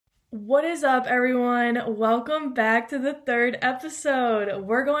What is up, everyone? Welcome back to the third episode.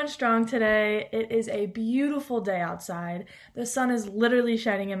 We're going strong today. It is a beautiful day outside. The sun is literally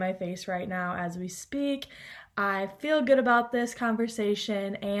shining in my face right now as we speak. I feel good about this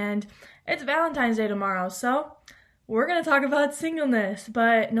conversation, and it's Valentine's Day tomorrow, so we're going to talk about singleness.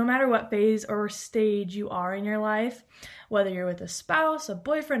 But no matter what phase or stage you are in your life, whether you're with a spouse, a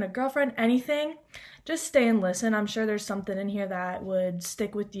boyfriend, a girlfriend, anything, just stay and listen. I'm sure there's something in here that would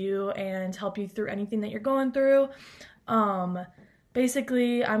stick with you and help you through anything that you're going through. Um,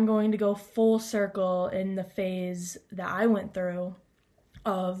 Basically, I'm going to go full circle in the phase that I went through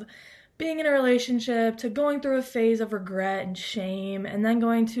of being in a relationship to going through a phase of regret and shame and then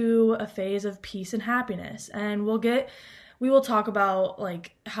going to a phase of peace and happiness. And we will talk about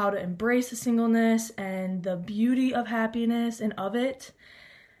like how to embrace the singleness and the beauty of happiness and of it,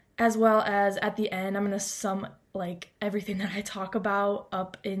 as well as at the end I'm going to sum like everything that I talk about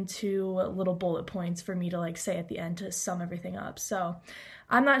up into little bullet points for me to like say at the end to sum everything up. So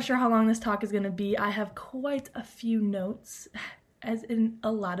I'm not sure how long this talk is going to be. I have quite a few notes, as in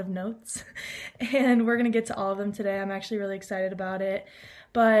a lot of notes, and we're going to get to all of them today. I'm actually really excited about it,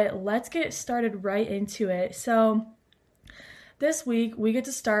 but let's get started right into it. So this week we get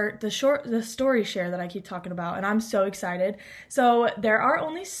to start the story share that I keep talking about, and I'm so excited. So there are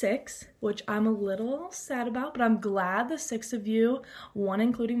only 6, which I'm a little sad about, but I'm glad the 6 of you, one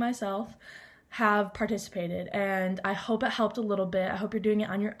including myself, have participated, and I hope it helped a little bit. I hope you're doing it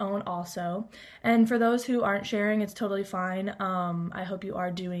on your own also. And for those who aren't sharing, it's totally fine. I hope you are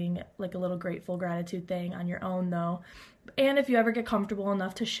doing like a little grateful gratitude thing on your own though. And if you ever get comfortable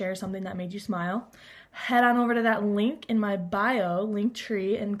enough to share something that made you smile, head on over to that link in my bio,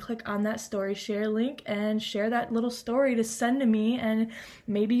 Linktree, and click on that story share link and share that little story to send to me, and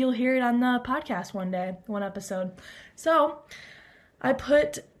maybe you'll hear it on the podcast one day, one episode. So I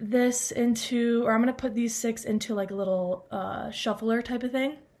put this into, or I'm going to put these 6 into like a little shuffler type of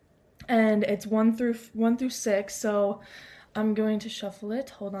thing, and it's 1 through 6, so I'm going to shuffle it.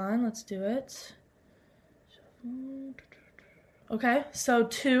 Hold on, let's do it. Okay, so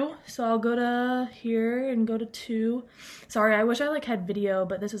 2. So I'll go to here and go to 2. Sorry, I wish I like had video,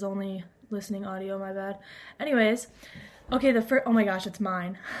 but this is only listening audio, my bad. Anyways, okay, the first, oh my gosh, it's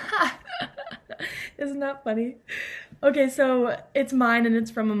mine. Isn't that funny? Okay, so it's mine, and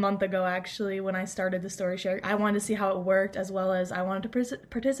it's from a month ago actually when I started the story share. I wanted to see how it worked, as well as I wanted to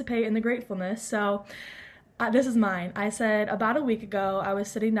participate in the gratefulness. So this is mine. I said, about a week ago, I was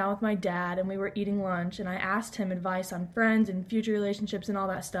sitting down with my dad and we were eating lunch, and I asked him advice on friends and future relationships and all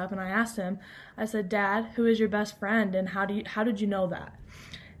that stuff. And I asked him, I said, Dad, who is your best friend, and how did you know that?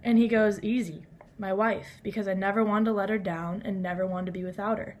 And he goes, easy, my wife, because I never wanted to let her down and never wanted to be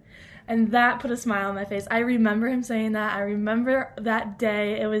without her. And that put a smile on my face. I remember him saying that. I remember that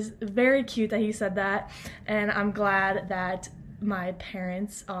day. It was very cute that he said that, and I'm glad that my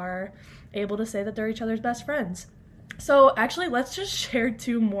parents are able to say that they're each other's best friends. So actually, let's just share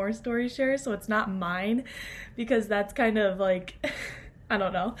 2 more story shares so it's not mine, because that's kind of like, I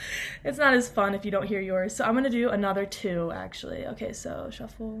don't know. It's not as fun if you don't hear yours. So I'm going to do another 2 actually. Okay, so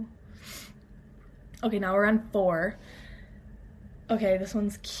shuffle. Okay, now we're on 4. Okay, this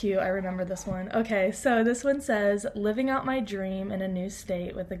one's cute. I remember this one. Okay, so this one says, living out my dream in a new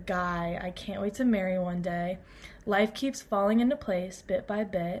state with a guy I can't wait to marry one day. Life keeps falling into place bit by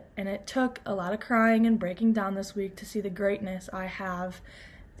bit, and it took a lot of crying and breaking down this week to see the greatness I have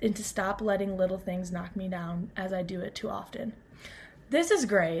and to stop letting little things knock me down as I do it too often. This is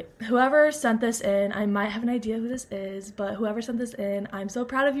great. Whoever sent this in, I might have an idea who this is, but whoever sent this in, I'm so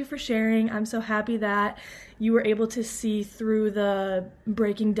proud of you for sharing. I'm so happy that you were able to see through the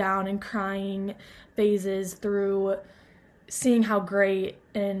breaking down and crying phases, through seeing how great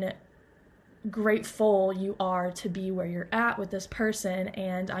and grateful you are to be where you're at with this person.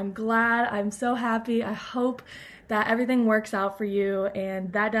 And I'm glad. I'm so happy. I hope that everything works out for you,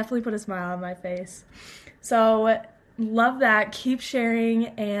 and that definitely put a smile on my face. So love that. Keep sharing,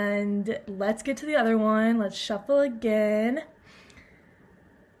 and let's get to the other one. Let's shuffle again.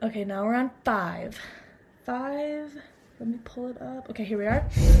 Okay, now we're on 5. Let me pull it up. Okay, here we are.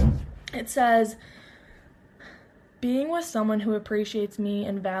 It says, being with someone who appreciates me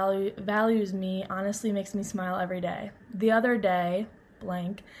and values me honestly makes me smile every day. The other day,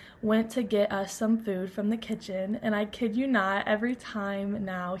 blank, went to get us some food from the kitchen, and I kid you not, every time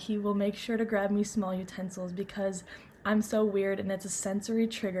now he will make sure to grab me small utensils because I'm so weird and it's a sensory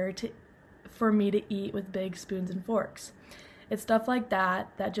trigger for me to eat with big spoons and forks. It's stuff like that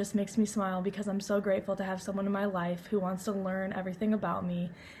that just makes me smile because I'm so grateful to have someone in my life who wants to learn everything about me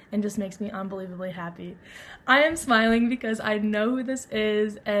and just makes me unbelievably happy. I am smiling because I know who this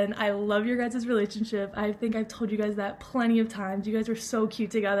is and I love your guys' relationship. I think I've told you guys that plenty of times. You guys are so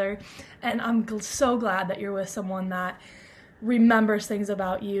cute together, and I'm so glad that you're with someone that remembers things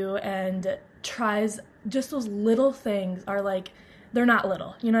about you and tries. Just those little things are like, they're not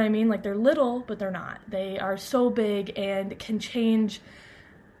little, you know what I mean? Like, they're little, but they're not. They are so big and can change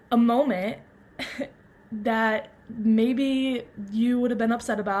a moment that maybe you would have been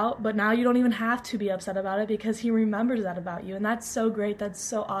upset about, but now you don't even have to be upset about it because he remembers that about you, and that's so great. That's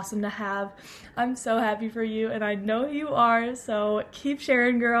so awesome to have. I'm so happy for you, and I know you are, so keep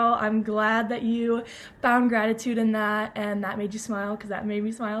sharing, girl. I'm glad that you found gratitude in that, and that made you smile, because that made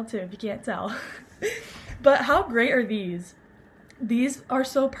me smile too, if you can't tell. But how great are these? These are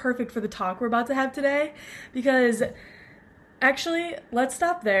so perfect for the talk we're about to have today, because actually, let's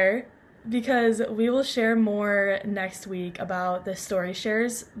stop there, because we will share more next week about the story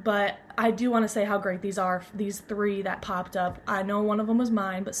shares, but I do want to say how great these are, these 3 that popped up. I know one of them was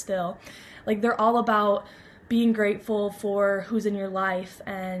mine, but still, like, they're all about being grateful for who's in your life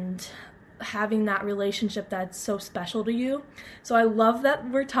and having that relationship that's so special to you. So I love that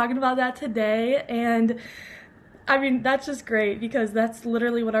we're talking about that today, and I mean, that's just great because that's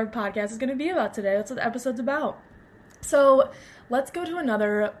literally what our podcast is going to be about today. That's what the episode's about. So let's go to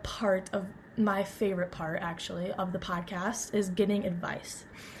another part of my favorite part, actually, of the podcast, is getting advice.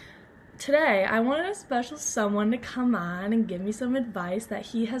 Today, I wanted a special someone to come on and give me some advice that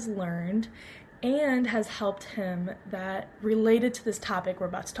he has learned and has helped him that related to this topic we're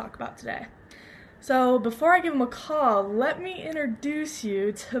about to talk about today. So before I give him a call, let me introduce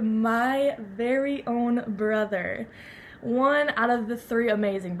you to my very own brother. One out of the 3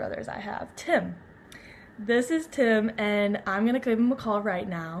 amazing brothers I have, Tim. This is Tim, and I'm going to give him a call right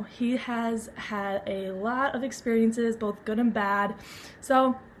now. He has had a lot of experiences, both good and bad.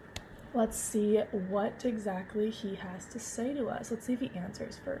 So let's see what exactly he has to say to us. Let's see if he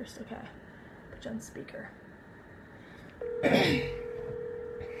answers first. Okay, put you on speaker.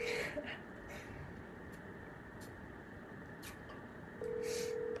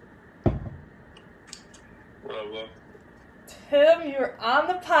 Hello. Tim, you're on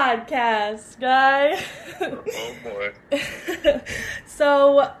the podcast, guy. Oh boy.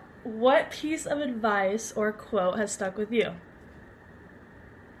 So, what piece of advice or quote has stuck with you?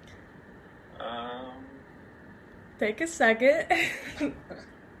 Take a second.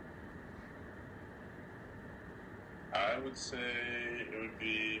 I would say it would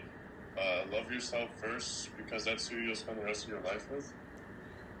be love yourself first, because that's who you'll spend the rest of your life with.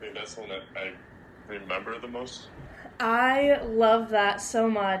 I think that's the one that I remember the most. I love that so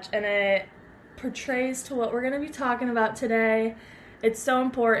much, and it portrays to what we're going to be talking about today. It's so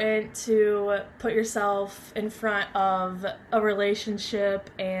important to put yourself in front of a relationship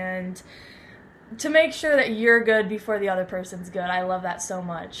and to make sure that you're good before the other person's good. I love that so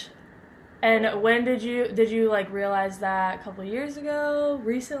much. And when did you like realize that? A couple years ago?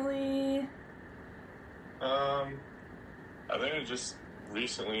 Recently? I think it just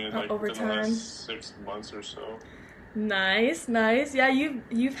recently, like over in the time? last 6 months or so. Nice. Yeah,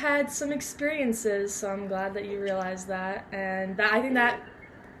 you've had some experiences, so I'm glad that you realized that. And I think that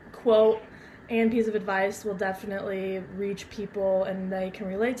quote and piece of advice will definitely reach people, and they can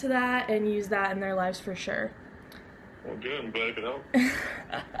relate to that and use that in their lives for sure. Well, good. I'm glad I could help.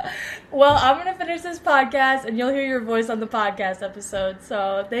 Well, I'm going to finish this podcast, and you'll hear your voice on the podcast episode.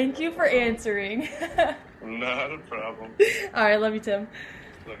 So thank you for answering. Not a problem. All right, love you, Tim.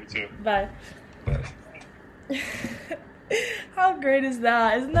 Love you too. Bye. Bye. How great is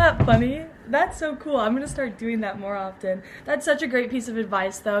that? Isn't that funny? That's so cool. I'm going to start doing that more often. That's such a great piece of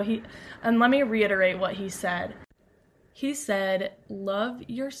advice, though. And let me reiterate what he said. He said, love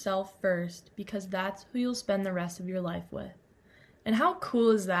yourself first, because that's who you'll spend the rest of your life with. And how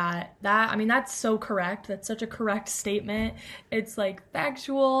cool is that? That's so correct. That's such a correct statement. It's like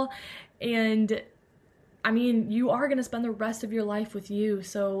factual, and you are going to spend the rest of your life with you,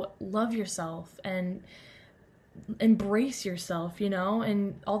 so love yourself and embrace yourself,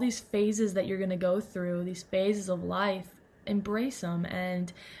 and all these phases that you're going to go through, these phases of life, embrace them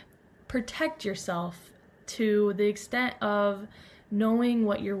and protect yourself to the extent of knowing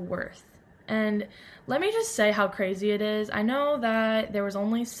what you're worth. And let me just say how crazy it is. I know that there was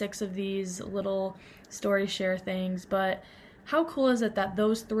only 6 of these little story share things, but how cool is it that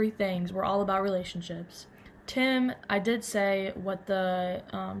those 3 things were all about relationships? Tim, I did say what the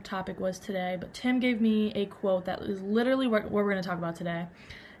topic was today, but Tim gave me a quote that is literally what we're going to talk about today.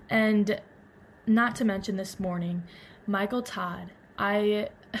 And not to mention this morning, Michael Todd. I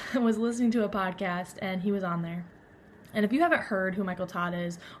was listening to a podcast and he was on there. And if you haven't heard who Michael Todd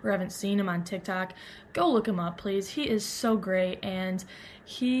is or haven't seen him on TikTok, go look him up, please. He is so great, and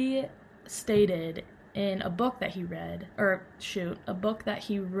he stated in a book that he read, a book that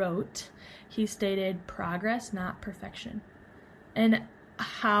he wrote, he stated progress, not perfection. And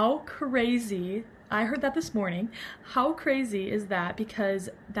how crazy, I heard that this morning, how crazy is that? Because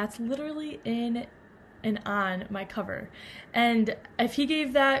that's literally in and on my cover. And if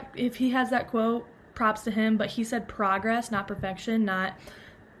he has that quote, props to him, but he said progress, not perfection, not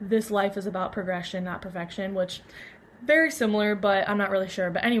this life is about progression, not perfection, which very similar, but I'm not really sure.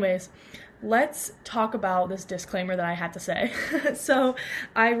 But anyways, let's talk about this disclaimer that I had to say. So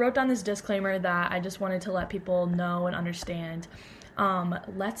I wrote down this disclaimer that I just wanted to let people know and understand.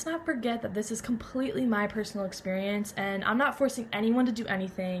 Let's not forget that this is completely my personal experience, and I'm not forcing anyone to do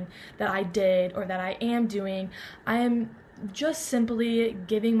anything that I did or that I am doing. I am just simply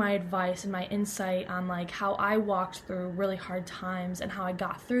giving my advice and my insight on like how I walked through really hard times and how I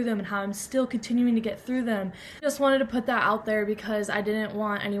got through them and how I'm still continuing to get through them. Just wanted to put that out there because I didn't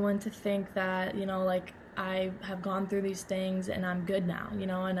want anyone to think that, like I have gone through these things and I'm good now,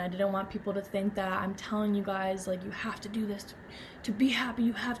 and I didn't want people to think that I'm telling you guys like you have to do this to be happy,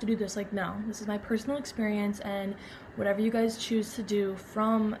 you have to do this. Like, no, this is my personal experience, and whatever you guys choose to do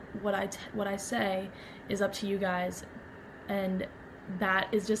from what I say is up to you guys. And that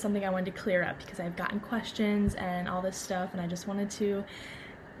is just something I wanted to clear up because I've gotten questions and all this stuff, and I just wanted to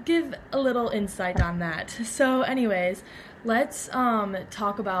give a little insight on that. So anyways, let's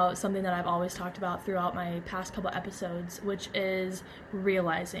talk about something that I've always talked about throughout my past couple episodes, which is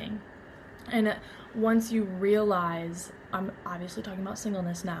realizing. And once you realize, I'm obviously talking about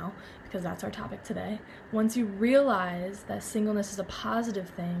singleness now because that's our topic today. Once you realize that singleness is a positive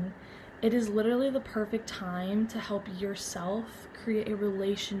thing, it is literally the perfect time to help yourself create a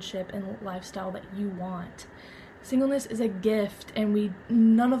relationship and lifestyle that you want. Singleness is a gift, and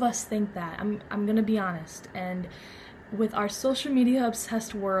none of us think that. I'm gonna be honest. And with our social media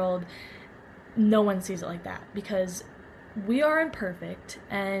obsessed world, no one sees it like that because we are imperfect,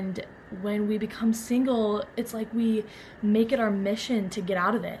 and when we become single, it's like we make it our mission to get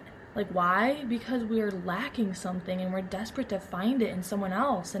out of it. Like, why? Because we are lacking something and we're desperate to find it in someone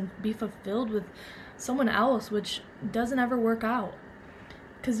else and be fulfilled with someone else, which doesn't ever work out.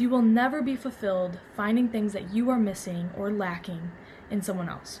 Because you will never be fulfilled finding things that you are missing or lacking in someone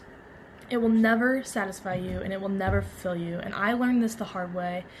else. It will never satisfy you and it will never fulfill you. And I learned this the hard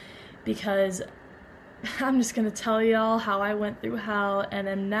way because I'm just going to tell y'all how I went through hell and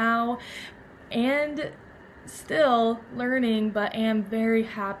am now and still learning, but am very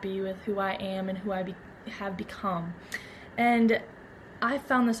happy with who I am and who I have become. And I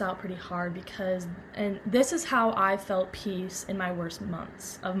found this out pretty hard and this is how I felt peace in my worst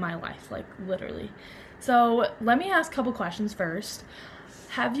months of my life, like literally. So let me ask a couple questions first.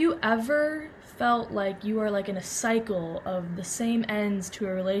 Have you ever felt like you are like in a cycle of the same ends to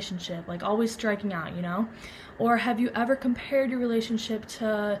a relationship, like always striking out, Or have you ever compared your relationship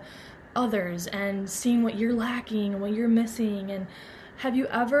to others and seen what you're lacking and what you're missing? And have you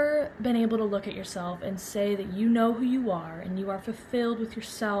ever been able to look at yourself and say that you know who you are and you are fulfilled with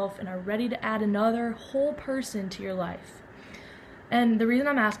yourself and are ready to add another whole person to your life? And the reason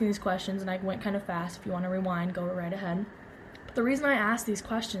I'm asking these questions, and I went kind of fast, if you want to rewind, go right ahead. But the reason I ask these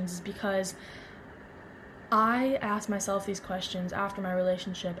questions is because I asked myself these questions after my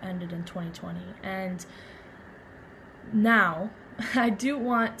relationship ended in 2020. And now I do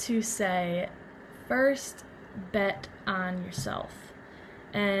want to say, first, bet on yourself.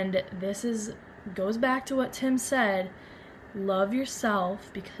 And this goes back to what Tim said, love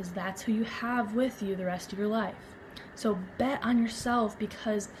yourself because that's who you have with you the rest of your life. So bet on yourself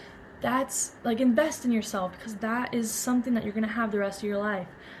because that's, like, invest in yourself because that is something that you're going to have the rest of your life.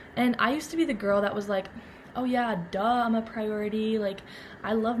 And I used to be the girl that was like, oh yeah, duh, I'm a priority, like,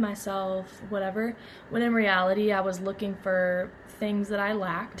 I love myself, whatever. When in reality, I was looking for things that I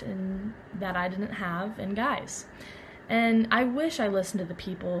lacked and that I didn't have in guys. And I wish I listened to the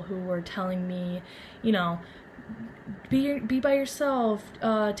people who were telling me, be by yourself,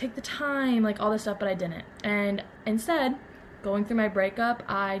 take the time, like all this stuff, but I didn't. And instead, going through my breakup,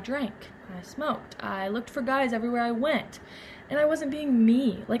 I drank, I smoked, I looked for guys everywhere I went. And I wasn't being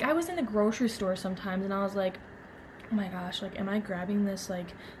me. Like, I was in the grocery store sometimes and I was like, oh my gosh, like, am I grabbing this,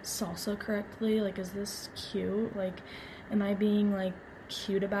 like, salsa correctly? Like, is this cute? Like, am I being, like,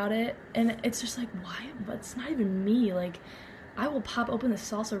 cute about it? And it's just like, why? But it's not even me. Like, I will pop open the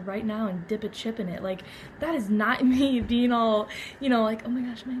salsa right now and dip a chip in it. Like, that is not me being all, like, oh my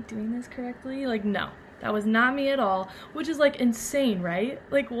gosh, am I doing this correctly? Like, no. That was not me at all, which is like insane, right?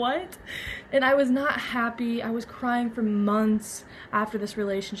 Like what? And I was not happy. I was crying for months after this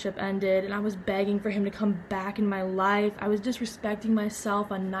relationship ended, and I was begging for him to come back in my life. I was disrespecting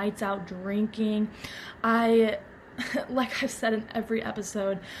myself on nights out drinking. Like I've said in every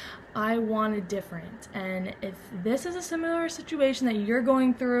episode, I wanted different. And if this is a similar situation that you're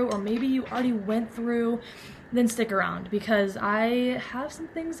going through, or maybe you already went through, then stick around, because I have some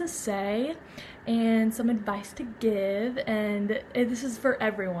things to say and some advice to give, and this is for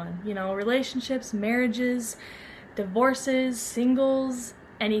everyone, you know, relationships, marriages, divorces, singles,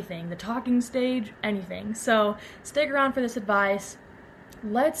 anything, the talking stage, anything. So stick around for this advice.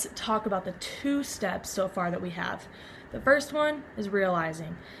 Let's talk about the 2 steps so far that we have. The first one is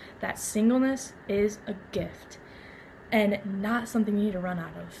realizing that singleness is a gift and not something you need to run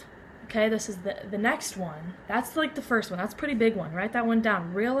out of. Okay, this is the next one. That's like the first one. That's a pretty big one. Write that one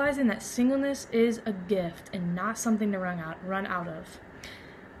down. Realizing that singleness is a gift and not something to run out of.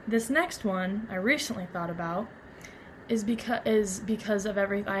 This next one I recently thought about is because of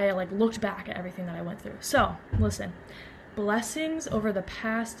I like looked back at everything that I went through. So listen, blessings over the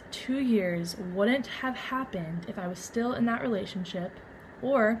past 2 years wouldn't have happened if I was still in that relationship,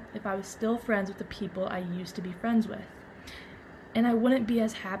 or if I was still friends with the people I used to be friends with. And I wouldn't be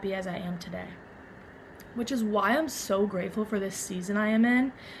as happy as I am today. Which is why I'm so grateful for this season I am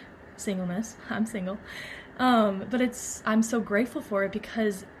in. Singleness. I'm single. But I'm so grateful for it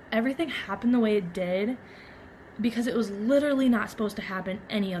because everything happened the way it did because it was literally not supposed to happen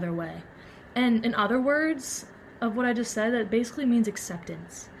any other way. And in other words of what I just said, that basically means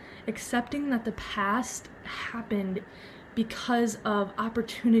acceptance. Accepting that the past happened because of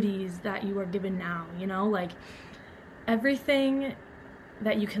opportunities that you are given now, you know, like everything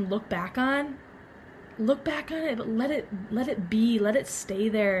that you can look back on it, but let it be, let it stay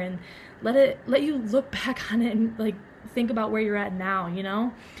there, and let you look back on it and like think about where you're at now, you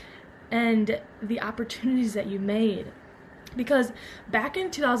know, and the opportunities that you made. Because back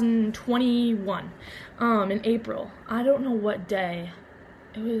in 2021, in April, I don't know what day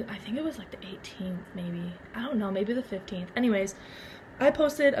it was, I think it was like the 18th, maybe, I don't know, maybe the 15th. Anyways, I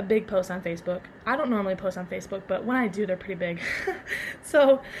posted a big post on Facebook. I don't normally post on Facebook, but when I do, they're pretty big.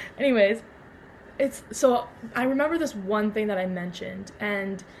 So anyways, so I remember this one thing that I mentioned,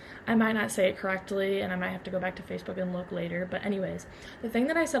 and I might not say it correctly, and I might have to go back to Facebook and look later, but anyways, the thing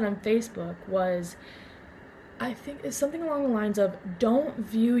that I said on Facebook was, I think it's something along the lines of, don't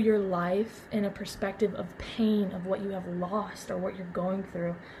view your life in a perspective of pain, of what you have lost or what you're going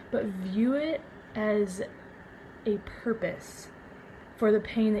through, but view it as a purpose for the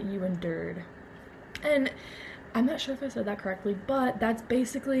pain that you endured. And I'm not sure if I said that correctly, but that's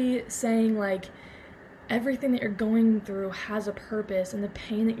basically saying like everything that you're going through has a purpose, and the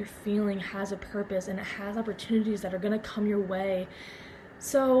pain that you're feeling has a purpose, and it has opportunities that are going to come your way.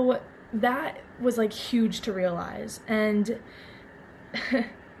 So that was like huge to realize. And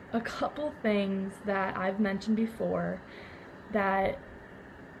a couple things that I've mentioned before that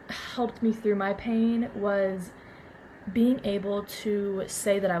helped me through my pain was being able to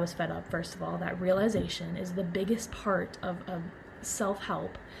say that I was fed up. First of all, that realization is the biggest part of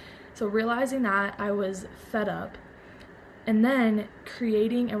self-help. So realizing that I was fed up, and then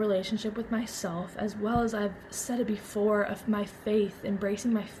creating a relationship with myself, as well as I've said it before, of my faith,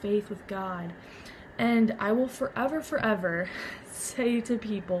 embracing my faith with God. And I will forever say to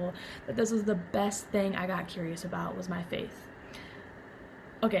people that this was the best thing I got curious about, was my faith.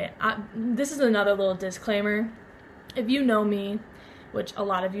 Okay, this is another little disclaimer. If you know me, which a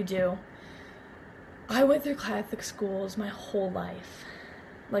lot of you do, I went through Catholic schools my whole life,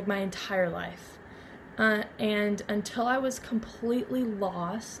 like my entire life. And until I was completely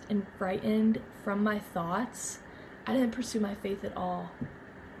lost and frightened from my thoughts, I didn't pursue my faith at all.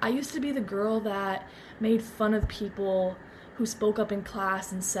 I used to be the girl that made fun of people who spoke up in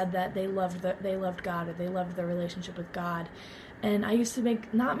class and said that they loved God, or they loved their relationship with God. And I used to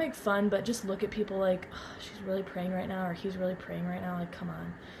not make fun, but just look at people like, oh, she's really praying right now, or he's really praying right now, like, come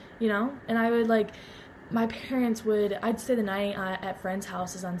on, you know? And I would I'd stay the night at friends'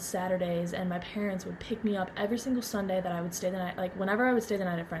 houses on Saturdays, and my parents would pick me up every single Sunday that I would stay the night, like whenever I would stay the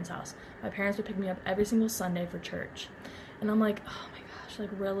night at friends' house, my parents would pick me up every single Sunday for church. And I'm like, oh my gosh, like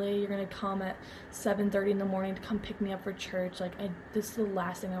really? You're gonna come at 7:30 in the morning to come pick me up for church? Like, this is the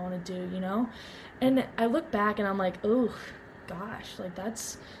last thing I want to do, you know? And I look back and I'm like, oh gosh, like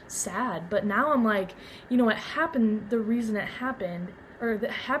that's sad. But now I'm like, you know what happened, the reason it happened, or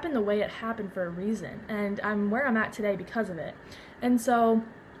it happened the way it happened for a reason, and I'm where I'm at today because of it. And so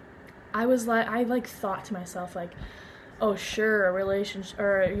I thought to myself, like, oh sure, a relationship,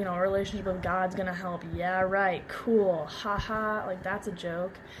 or a relationship with God's gonna help. Yeah, right, cool, haha, like that's a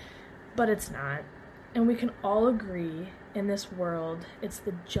joke. But it's not. And we can all agree in this world, it's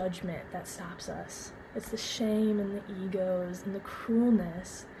the judgment that stops us. It's the shame and the egos and the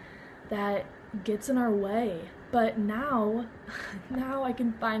cruelness that gets in our way. But now I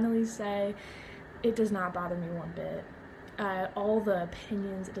can finally say it does not bother me one bit. All the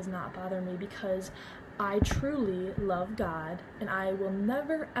opinions, it does not bother me, because I truly love God, and I will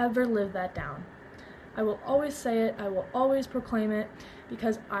never ever live that down. I will always say it, I will always proclaim it,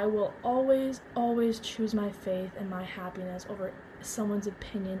 because I will always, always choose my faith and my happiness over someone's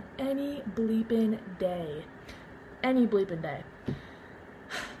opinion any bleeping day. Any bleeping day.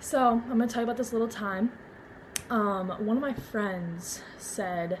 So, I'm going to tell you about this little time. One of my friends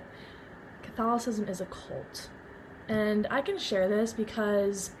said, Catholicism is a cult. And I can share this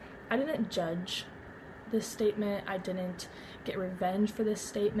because I didn't judge this statement. I didn't get revenge for this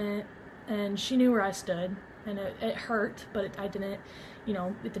statement. And she knew where I stood. And it hurt, but I didn't,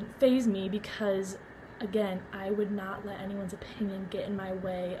 it didn't faze me, because, again, I would not let anyone's opinion get in my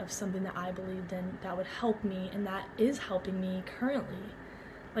way of something that I believed in that would help me, and that is helping me currently.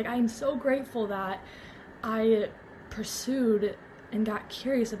 Like, I'm so grateful that I pursued and got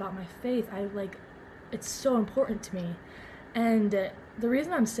curious about my faith. It's so important to me. And the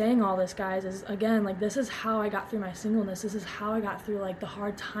reason I'm saying all this, guys, is, again, like, this is how I got through my singleness. This is how I got through, like, the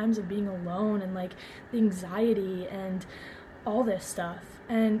hard times of being alone, and, like, the anxiety and all this stuff.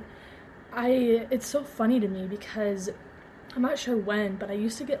 And it's so funny to me, because I'm not sure when, but I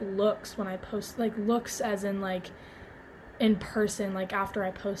used to get looks when I post, like, looks as in, like, in person, like, after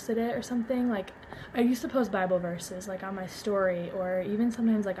I posted it or something. Like, I used to post Bible verses, like, on my story, or even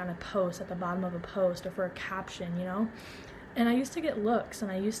sometimes, like, on a post, at the bottom of a post, or for a caption, and I used to get looks,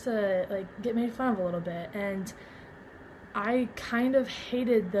 and I used to, like, get made fun of a little bit, and I kind of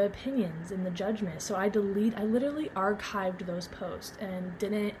hated the opinions and the judgment, so I literally archived those posts and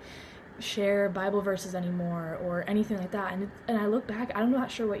didn't share Bible verses anymore or anything like that. And I look back, I'm not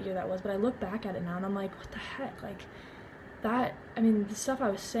sure what year that was, but I look back at it now and I'm like, what the heck? Like, that, the stuff I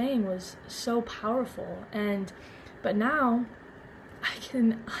was saying was so powerful. But now I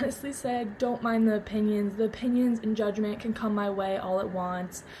can honestly say I don't mind the opinions. The opinions and judgment can come my way all at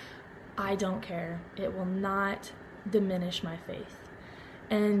once. I don't care. It will not diminish my faith.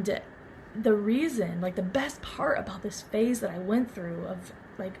 And the reason, like, the best part about this phase that I went through of,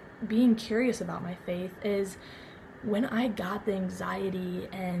 like, being curious about my faith is when I got the anxiety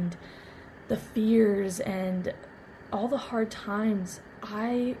and the fears and all the hard times,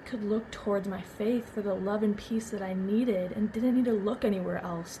 I could look towards my faith for the love and peace that I needed, and didn't need to look anywhere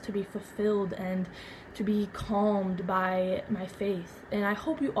else to be fulfilled and to be calmed by my faith. And I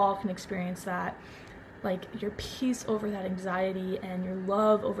hope you all can experience that, like, your peace over that anxiety and your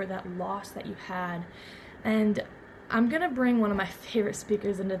love over that loss that you had. And I'm gonna bring one of my favorite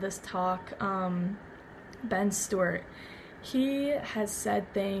speakers into this talk, Ben Stewart. He has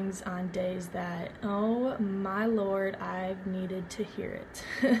said things on days that, oh my Lord, I've needed to hear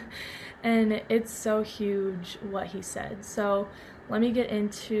it. And it's so huge what he said. So let me get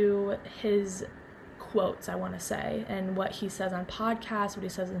into his quotes, I want to say, and what he says on podcasts, what he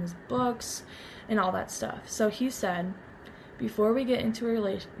says in his books, and all that stuff. So he said, before we get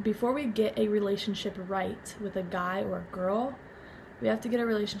a relationship right with a guy or a girl, we have to get a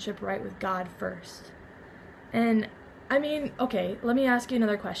relationship right with God first. And okay, let me ask you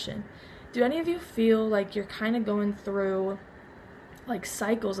another question. Do any of you feel like you're kind of going through, like,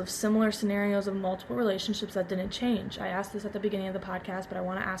 cycles of similar scenarios of multiple relationships that didn't change? I asked this at the beginning of the podcast, but I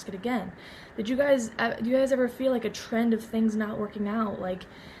want to ask it again. Do you guys ever feel like a trend of things not working out, like,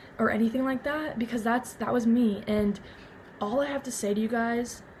 or anything like that? Because that was me. And all I have to say to you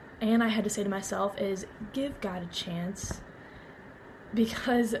guys, and I had to say to myself, is give God a chance.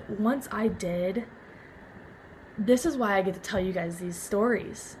 Because once I did, this is why I get to tell you guys these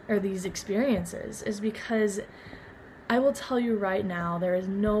stories, or these experiences, is because I will tell you right now, there is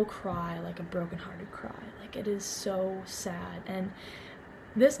no cry like a brokenhearted cry. Like, it is so sad. And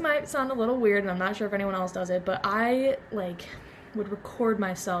this might sound a little weird, and I'm not sure if anyone else does it, but I, like, would record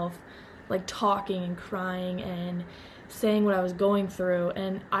myself, like, talking and crying and saying what I was going through.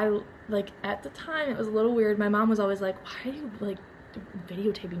 And I, like, at the time, it was a little weird. My mom was always like, why are you, like,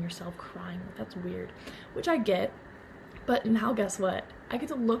 videotaping yourself crying? Like, that's weird, which I get. But now guess what? I get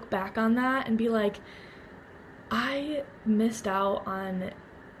to look back on that and be like, I missed out on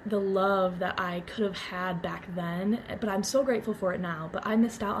the love that I could have had back then, but I'm so grateful for it now. But I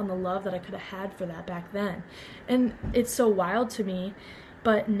missed out on the love that I could have had for that back then. And it's so wild to me,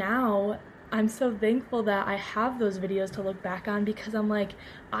 but now I'm so thankful that I have those videos to look back on, because I'm like,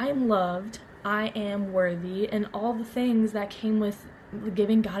 I'm loved, I am worthy, and all the things that came with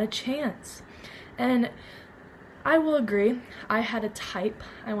giving God a chance. And I will agree, I had a type,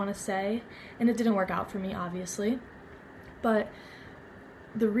 I want to say, and it didn't work out for me, obviously. But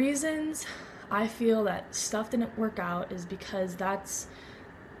the reasons I feel that stuff didn't work out is because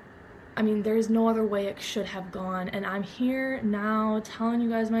there's no other way it should have gone, and I'm here now telling you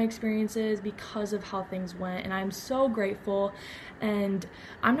guys my experiences because of how things went, and I'm so grateful. And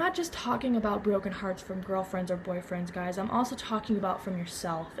I'm not just talking about broken hearts from girlfriends or boyfriends, guys. I'm also talking about from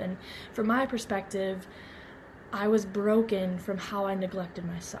yourself. And from my perspective, I was broken from how I neglected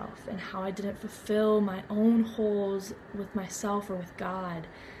myself and how I didn't fulfill my own holes with myself or with God.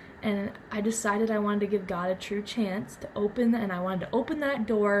 And I decided I wanted to give God a true chance to open, and I wanted to open that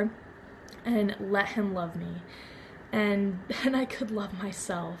door and let him love me. And then I could love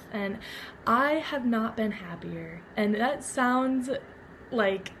myself. And I have not been happier. And that sounds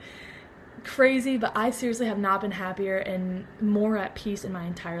like crazy, but I seriously have not been happier and more at peace in my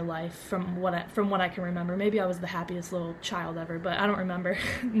entire life from what I can remember. Maybe I was the happiest little child ever, but I don't remember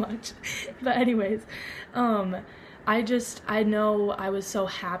much. But anyways, I know I was so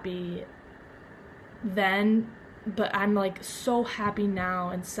happy then, but I'm like so happy now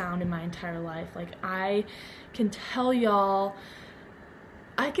and sound in my entire life. Like I can tell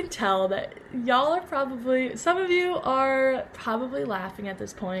that y'all are probably, some of you are probably laughing at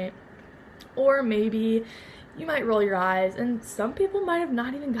this point, or maybe you might roll your eyes, and some people might have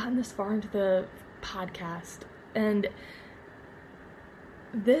not even gotten this far into the podcast. And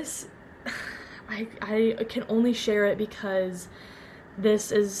this, I can only share it because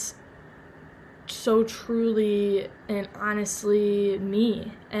this is so truly and honestly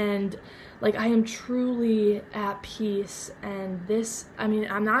me, and like I am truly at peace. And this,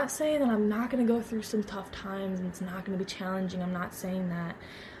 I'm not saying that I'm not going to go through some tough times and it's not going to be challenging. I'm not saying that.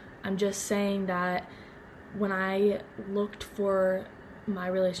 I'm just saying that when I looked for my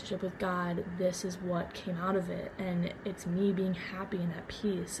relationship with God, this is what came out of it, and it's me being happy and at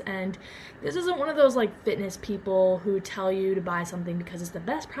peace. And this isn't one of those like fitness people who tell you to buy something because it's the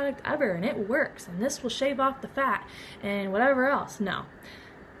best product ever and it works and this will shave off the fat and whatever else. No,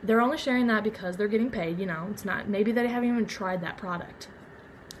 they're only sharing that because they're getting paid. It's not, maybe they haven't even tried that product.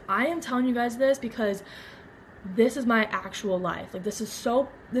 I am telling you guys this because this is my actual life. Like this is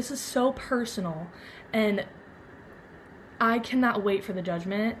so personal, and I cannot wait for the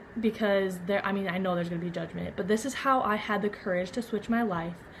judgment, because I know there's going to be judgment, but this is how I had the courage to switch my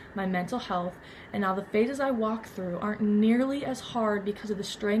life, my mental health, and now the phases I walk through aren't nearly as hard because of the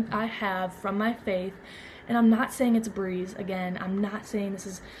strength I have from my faith. And I'm not saying it's a breeze. Again, I'm not saying this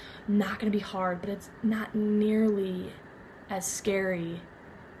is not going to be hard, but it's not nearly as scary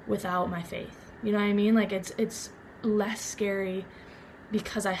without my faith. You know what I mean? Like it's less scary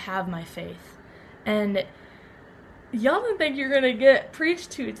because I have my faith. And y'all don't think you're gonna get preached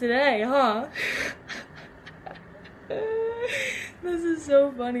to today, huh? This is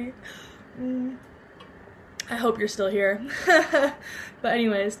so funny. I hope you're still here. But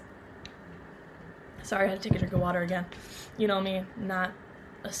anyways, sorry, I had to take a drink of water again. You know me, not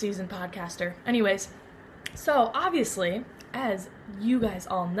a seasoned podcaster. Anyways, so obviously, as you guys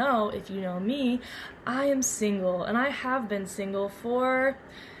all know, if you know me, I am single, and I have been single for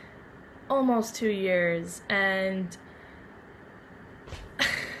almost 2 years, and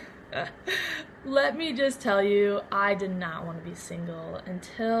let me just tell you, I did not want to be single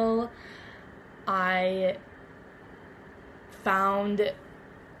until I found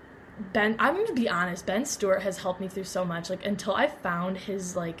Ben. I'm going to be honest, Ben Stewart has helped me through so much. Like, until I found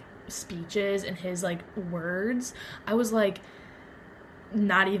his, like, speeches and his, like, words, I was, like,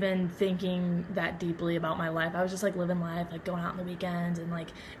 not even thinking that deeply about my life. I was just, like, living life, like, going out on the weekends, and, like,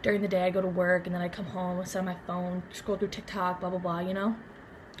 during the day I'd go to work, and then I'd come home, sit on my phone, scroll through TikTok, blah, blah, blah, you know?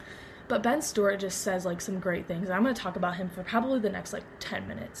 But Ben Stewart just says, like, some great things, and I'm going to talk about him for probably the next, like, 10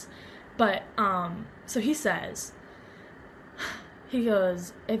 minutes. But, so he says, he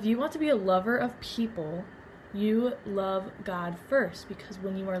goes, if you want to be a lover of people, you love God first, because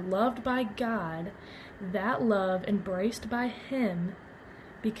when you are loved by God, that love embraced by Him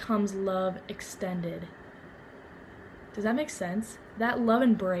becomes love extended. Does that make sense? That love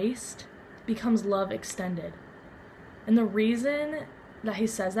embraced becomes love extended. And the reason that he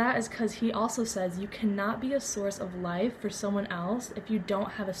says that is because he also says you cannot be a source of life for someone else if you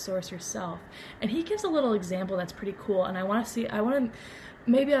don't have a source yourself. And he gives a little example that's pretty cool, and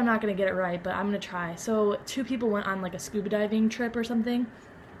maybe I'm not going to get it right, but I'm going to try. So 2 people went on like a scuba diving trip or something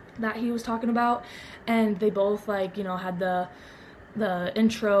that he was talking about, and they both, like, you know, had the the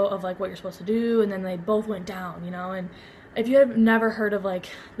intro of like what you're supposed to do, and then they both went down, you know. And if you have never heard of like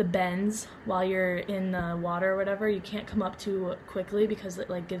the bends while you're in the water or whatever, you can't come up too quickly because it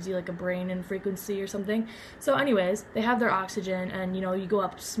like gives you like a brain and frequency or something. So anyways, they have their oxygen, and you know, you go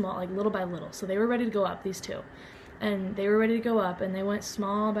up small, like little by little. So they were ready to go up, these two, and they were ready to go up, and they went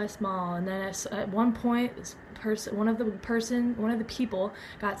small by small. And then at one point, one of the people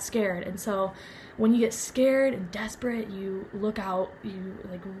got scared. And so when you get scared and desperate, you look out, you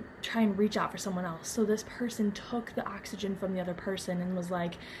like try and reach out for someone else. So this person took the oxygen from the other person and was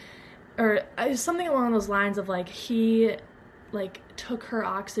like, or something along those lines of like, he like took her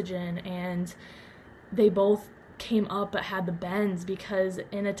oxygen, and they both came up but had the bends, because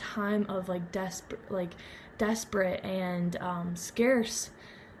in a time of like desperate and scarceness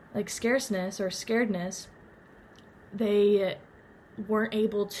or scaredness, they weren't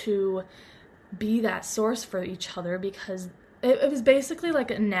able to be that source for each other, because it was basically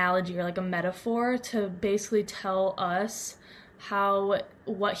like an analogy or like a metaphor to basically tell us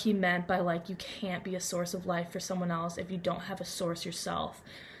what he meant by like, you can't be a source of life for someone else if you don't have a source yourself.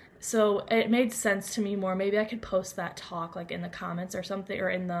 So it made sense to me more. Maybe I could post that talk like in the comments or something, or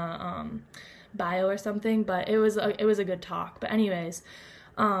in the bio or something. But it was a good talk. But anyways,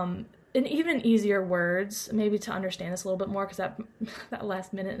 in even easier words, maybe to understand this a little bit more, because that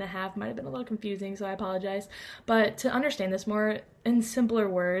last minute and a half might have been a little confusing, so I apologize. But to understand this more in simpler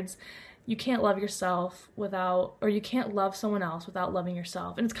words, you can't love yourself without, or you can't love someone else without loving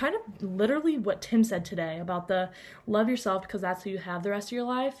yourself. And it's kind of literally what Tim said today about the love yourself, because that's who you have the rest of your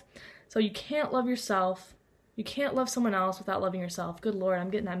life. So you can't love yourself, you can't love someone else without loving yourself. Good Lord, I'm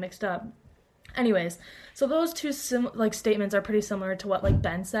getting that mixed up. Anyways, so those two statements are pretty similar to what like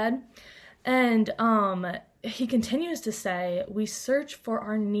Ben said. And he continues to say, we search for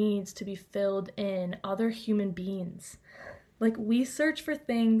our needs to be filled in other human beings. Like, we search for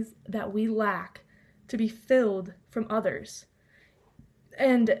things that we lack to be filled from others.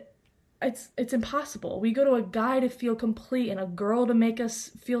 And it's impossible. We go to a guy to feel complete and a girl to make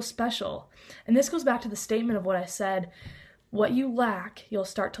us feel special. And this goes back to the statement of what I said: what you lack, you'll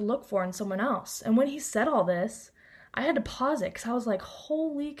start to look for in someone else. And when he said all this, I had to pause it, because I was like,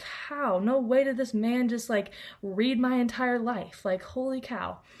 holy cow, no way did this man just like read my entire life. Like, holy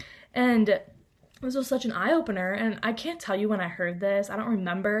cow. And this was such an eye-opener, and I can't tell you when I heard this. I don't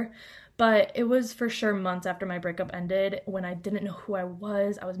remember, but it was for sure months after my breakup ended, when I didn't know who I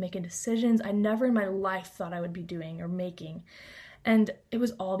was making decisions I never in my life thought I would be doing or making. And it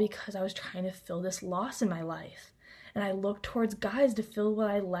was all because I was trying to fill this loss in my life. And I looked towards guys to fill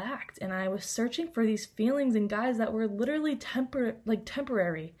what I lacked. And I was searching for these feelings in guys that were literally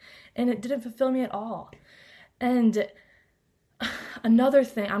temporary. And it didn't fulfill me at all. And another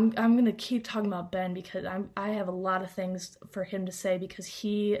thing, I'm going to keep talking about Ben, because I have a lot of things for him to say, because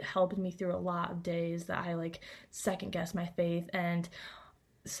he helped me through a lot of days that I like second-guessed my faith and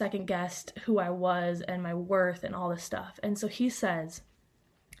second-guessed who I was and my worth and all this stuff. And so he says,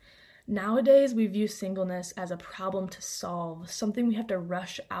 nowadays, we view singleness as a problem to solve, something we have to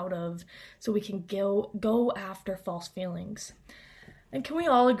rush out of so we can go after false feelings. And can we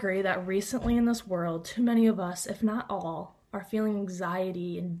all agree that recently in this world, too many of us, if not all, are feeling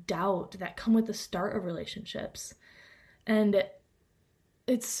anxiety and doubt that come with the start of relationships? And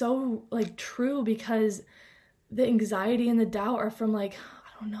it's so like true, because the anxiety and the doubt are from like,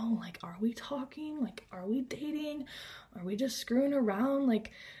 I don't know, like, are we talking? Like, are we dating? Are we just screwing around?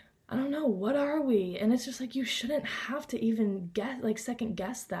 Like, I don't know, what are we? And it's just like, you shouldn't have to even second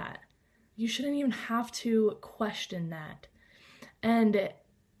guess that. You shouldn't even have to question that. And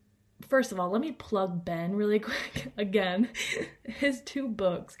first of all, let me plug Ben really quick again. His 2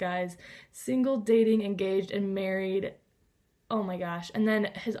 books, guys: Single, Dating, Engaged, and Married. Oh my gosh. And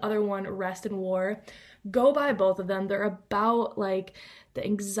then his other one, Rest and War. Go buy both of them. They're about like the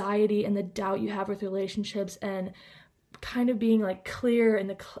anxiety and the doubt you have with relationships, and kind of being like clear,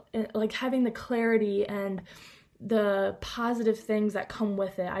 and like having the clarity and the positive things that come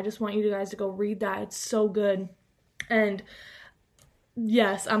with it. I just want you guys to go read that. It's so good. And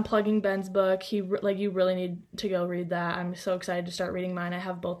yes, I'm plugging Ben's book. You really need to go read that. I'm so excited to start reading mine. I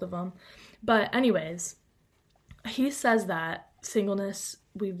have both of them. But anyways, he says that singleness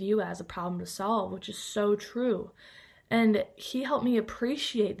we view as a problem to solve, which is so true. And he helped me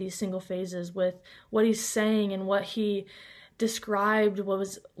appreciate these single phases with what he's saying and what he described, what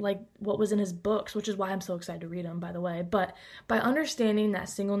was in his books, which is why I'm so excited to read them, by the way. But by understanding that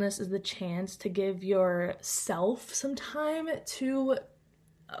singleness is the chance to give yourself some time to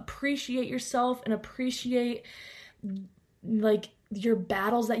appreciate yourself and appreciate like your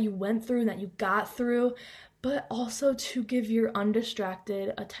battles that you went through and that you got through, but also to give your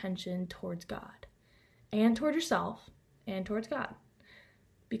undistracted attention towards God and toward yourself and towards God.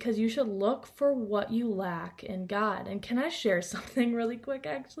 Because you should look for what you lack in God. And can I share something really quick,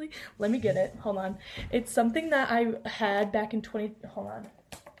 actually? Let me get it. Hold on. It's something that I had back in hold on.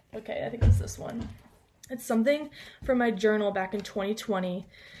 Okay, I think it's this one. It's something from my journal back in 2020,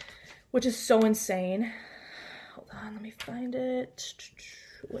 which is so insane. Hold on, let me find it.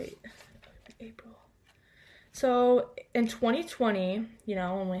 Wait, April. So in 2020, you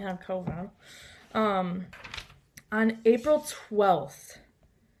know, when we had COVID, on April 12th,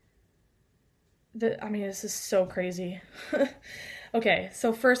 this is so crazy. Okay,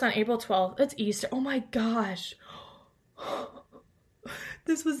 so first on April 12th, it's Easter. Oh my gosh.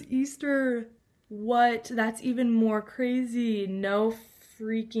 This was Easter. What? That's even more crazy. No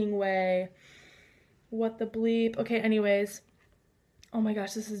freaking way. What the bleep? Okay, anyways. Oh my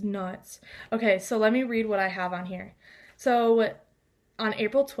gosh, this is nuts. Okay, so let me read what I have on here. So on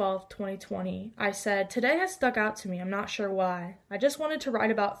April 12th, 2020, I said, today has stuck out to me. I'm not sure why. I just wanted to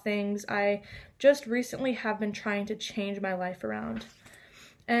write about things I just recently have been trying to change my life around.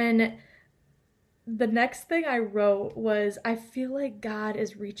 And the next thing I wrote was, I feel like God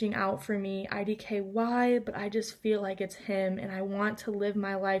is reaching out for me, IDKY, but I just feel like it's Him, and I want to live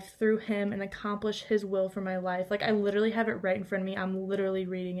my life through Him and accomplish His will for my life. Like, I literally have it right in front of me. I'm literally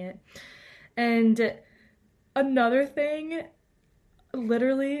reading it. And another thing,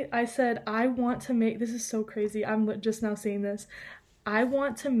 literally, I said, I want to make, this is so crazy, I'm just now seeing this, I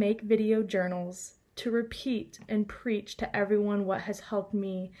want to make video journals to repeat and preach to everyone what has helped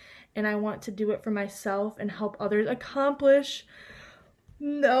me, and I want to do it for myself and help others accomplish.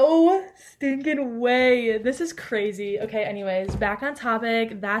 No stinking way. This is crazy. Okay, anyways, back on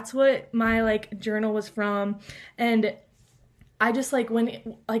topic. That's what my journal was from. And I just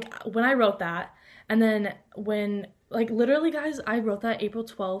when I wrote that, and then when literally guys, I wrote that April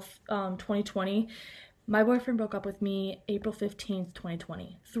 12th, 2020. My boyfriend broke up with me April 15th,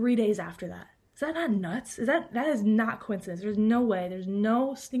 2020. 3 days after that. Is that not nuts? That is not coincidence. There's no way. There's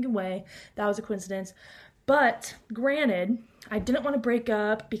no stinking way that was a coincidence. But granted, I didn't want to break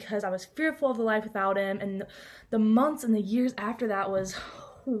up because I was fearful of the life without him, and the months and the years after that was,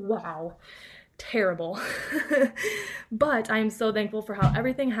 wow, terrible. But I am so thankful for how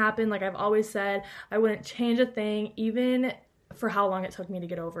everything happened. Like I've always said, I wouldn't change a thing, even for how long it took me to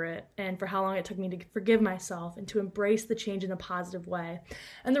get over it, and for how long it took me to forgive myself and to embrace the change in a positive way.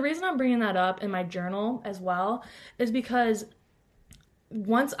 And the reason I'm bringing that up in my journal as well is because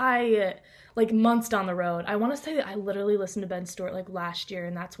once I, months down the road, I want to say that I literally listened to Ben Stewart last year,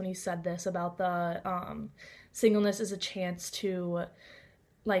 and that's when he said this about the singleness is a chance to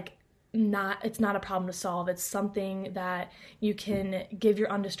it's not a problem to solve. It's something that you can give your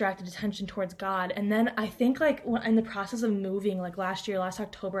undistracted attention towards God. And then I think when in the process of moving, last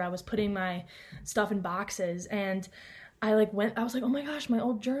October, I was putting my stuff in boxes, and I was like, oh my gosh, my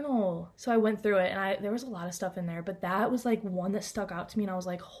old journal. So I went through it, and there was a lot of stuff in there, but that was one that stuck out to me, and I was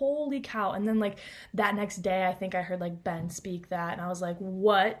like, holy cow. And then that next day, I think I heard Ben speak that, and I was like,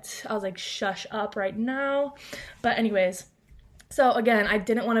 what? I was like, shush up right now. But anyways, so again, I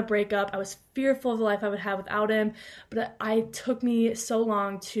didn't want to break up. I was fearful of the life I would have without him, but it took me so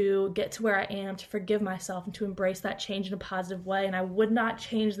long to get to where I am, to forgive myself and to embrace that change in a positive way, and I would not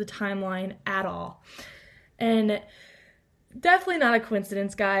change the timeline at all. And definitely not a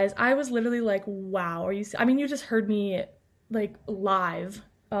coincidence, guys. I was literally like, wow, you just heard me live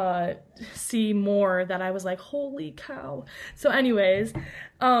see more that I was like, holy cow. So anyways,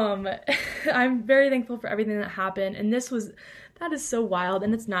 I'm very thankful for everything that happened, and that is so wild,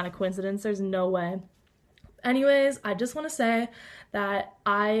 and it's not a coincidence. There's no way. Anyways, I just want to say that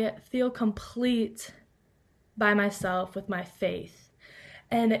I feel complete by myself with my faith.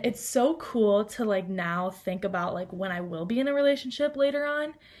 And it's so cool to now think about when I will be in a relationship later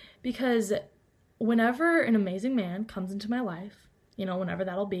on, because whenever an amazing man comes into my life, whenever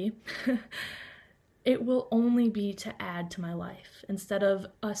that'll be, it will only be to add to my life, instead of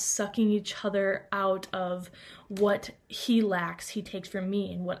us sucking each other out of what he lacks, he takes from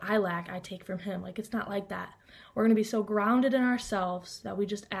me, and what I lack, I take from him. It's not like that. We're going to be so grounded in ourselves that we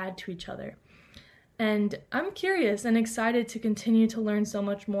just add to each other. And I'm curious and excited to continue to learn so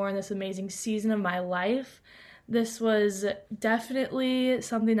much more in this amazing season of my life. This was definitely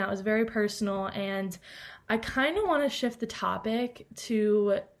something that was very personal, and I kind of want to shift the topic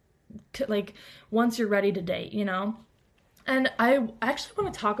to once you're ready to date, And I actually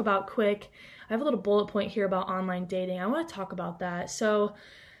want to talk about I have a little bullet point here about online dating. I want to talk about that. So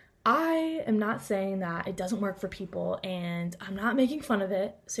I am not saying that it doesn't work for people, and I'm not making fun of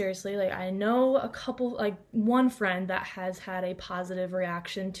it. Seriously, like I know a couple, like one friend that has had a positive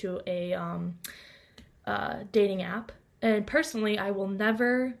reaction to a dating app. And personally, I will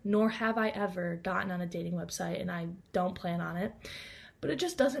never, nor have I ever gotten on a dating website, and I don't plan on it. But it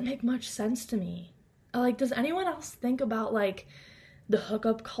just doesn't make much sense to me. Like, does anyone else think about like the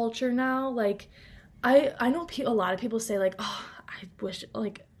hookup culture now? Like, I know a lot of people say like, oh, I wish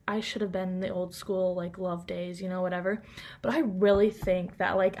like I should have been in the old school like love days, whatever. But I really think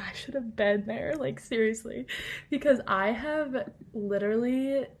that like I should have been there, like seriously, because I have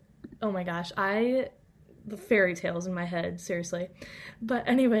literally, oh my gosh, the fairy tales in my head, seriously. But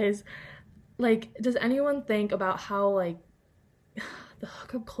anyways, like, does anyone think about how like the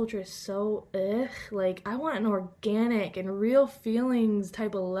hookup culture is so ugh? Like, I want an organic and real feelings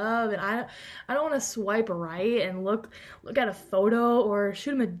type of love, and I don't want to swipe right and look at a photo or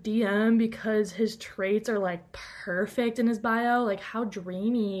shoot him a DM because his traits are like perfect in his bio. Like, how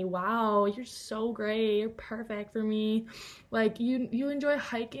dreamy! Wow, you're so great. You're perfect for me. Like, you enjoy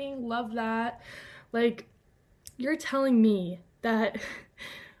hiking, love that. Like, you're telling me that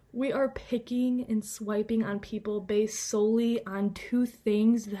we are picking and swiping on people based solely on two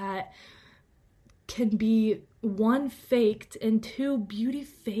things that can be one, faked, and two, beauty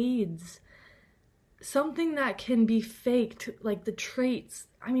fades. Something that can be faked, like the traits.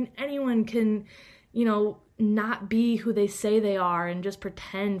 I mean, anyone can, not be who they say they are and just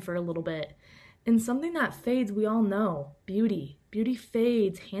pretend for a little bit. And something that fades, we all know, beauty. Beauty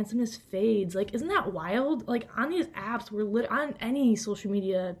fades, handsomeness fades. Like, isn't that wild? Like, on these apps, on any social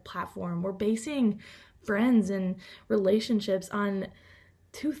media platform, we're basing friends and relationships on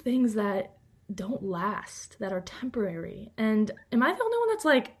two things that don't last, that are temporary. And am I the only one that's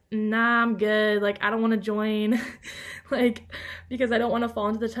like, nah, I'm good. Like, I don't want to join. Like, because I don't want to fall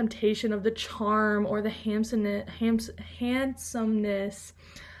into the temptation of the charm or the handsomeness.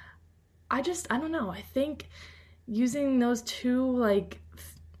 I don't know. I think using those two like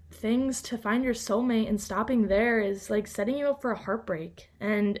things to find your soulmate and stopping there is like setting you up for a heartbreak.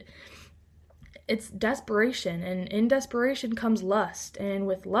 And it's desperation, and in desperation comes lust, and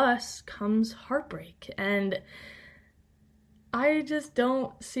with lust comes heartbreak. And I just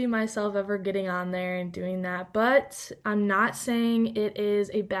don't see myself ever getting on there and doing that. But I'm not saying it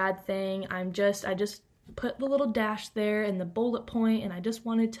is a bad thing. I just put the little dash there and the bullet point, and I just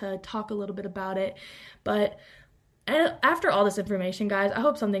wanted to talk a little bit about it. But after all this information, guys, I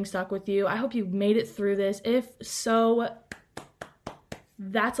hope something stuck with you. I hope you made it through this. If so,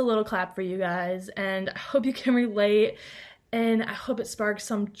 that's a little clap for you guys, and I hope you can relate, and I hope it sparks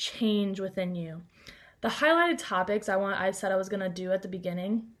some change within you. The highlighted topics I said I was gonna do at the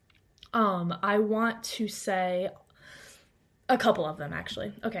beginning, I want to say a couple of them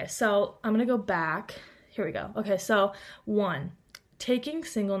actually. Okay, so I'm gonna go back. Here we go. Okay, so 1, taking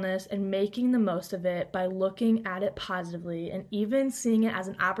singleness and making the most of it by looking at it positively and even seeing it as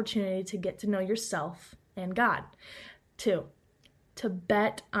an opportunity to get to know yourself and God. 2, to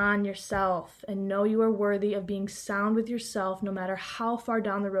bet on yourself and know you are worthy of being sound with yourself no matter how far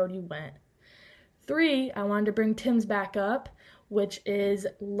down the road you went. 3, I wanted to bring Tim's back up, which is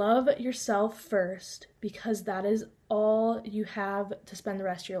love yourself first, because that is all you have to spend the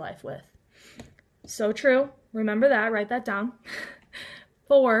rest of your life with. So true. Remember that. Write that down.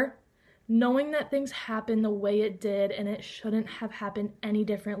 4, knowing that things happen the way it did and it shouldn't have happened any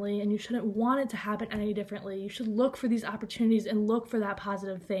differently, and you shouldn't want it to happen any differently. You should look for these opportunities and look for that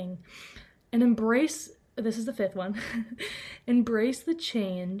positive thing. And embrace, this is the 5th one, embrace the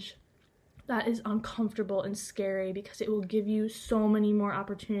change that is uncomfortable and scary, because it will give you so many more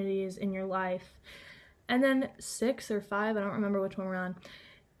opportunities in your life. And then 6 or 5, I don't remember which one we're on.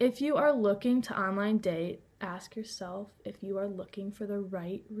 If you are looking to online date, ask yourself if you are looking for the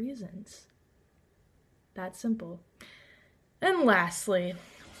right reasons. That's simple. And lastly,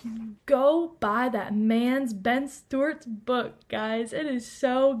 go buy that man's Ben Stewart's book, guys. It is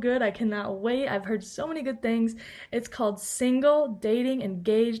so good. I cannot wait. I've heard so many good things. It's called Single, Dating,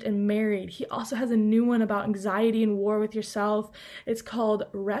 Engaged, and Married. He also has a new one about anxiety and war with yourself. It's called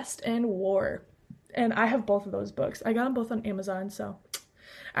Rest and War. And I have both of those books. I got them both on Amazon, so...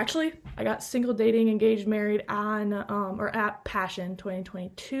 Actually, I got Single, Dating, Engaged, Married on at Passion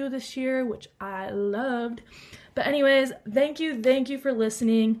 2022 this year, which I loved. But anyways, thank you for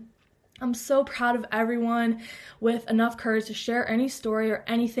listening. I'm so proud of everyone with enough courage to share any story or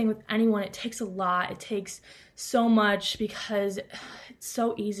anything with anyone. It takes a lot. It takes so much, because it's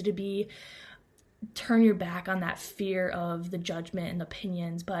so easy to be turn your back on that fear of the judgment and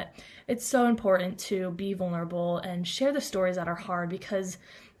opinions. But it's so important to be vulnerable and share the stories that are hard, because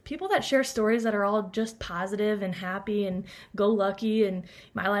people that share stories that are all just positive and happy and go lucky and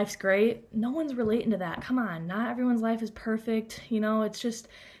my life's great, no one's relating to that. Come on, not everyone's life is perfect. It's just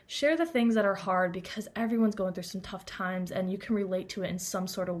share the things that are hard, because everyone's going through some tough times and you can relate to it in some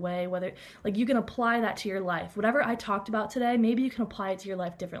sort of way, whether like you can apply that to your life. Whatever I talked about today, maybe you can apply it to your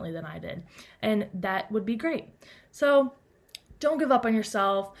life differently than I did, and that would be great. So don't give up on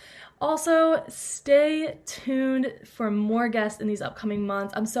yourself. Also, stay tuned for more guests in these upcoming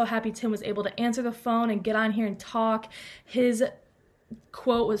months. I'm so happy Tim was able to answer the phone and get on here and talk. His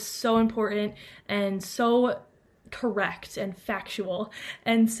quote was so important and so correct and factual,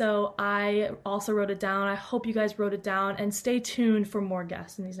 and so I also wrote it down. I hope you guys wrote it down, and stay tuned for more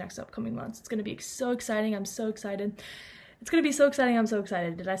guests in these next upcoming months. It's going to be so exciting. I'm so excited. It's going to be so exciting. I'm so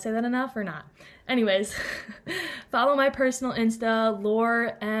excited. Did I say that enough or not? Anyways, follow my personal Insta,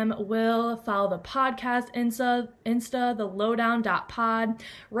 Lore M. Will. Follow the podcast Insta, the lowdown.pod.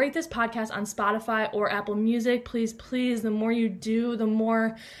 Rate this podcast on Spotify or Apple Music. Please, please, the more you do, the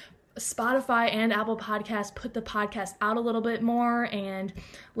more Spotify and Apple Podcasts put the podcast out a little bit more and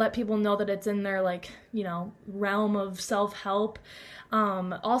let people know that it's in their realm of self-help.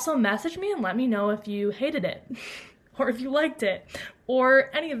 Also message me and let me know if you hated it or if you liked it or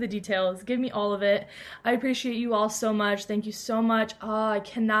any of the details. Give me all of it. I appreciate you all so much. Thank you so much. I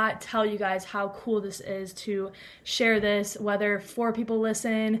cannot tell you guys how cool this is to share this, whether 4 people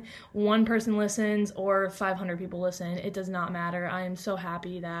listen, 1 person listens, or 500 people listen. It does not matter. I am so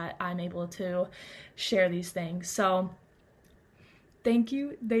happy that I'm able to share these things. So thank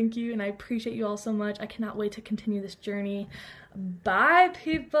you, and I appreciate you all so much. I cannot wait to continue this journey. Bye,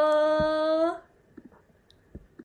 people!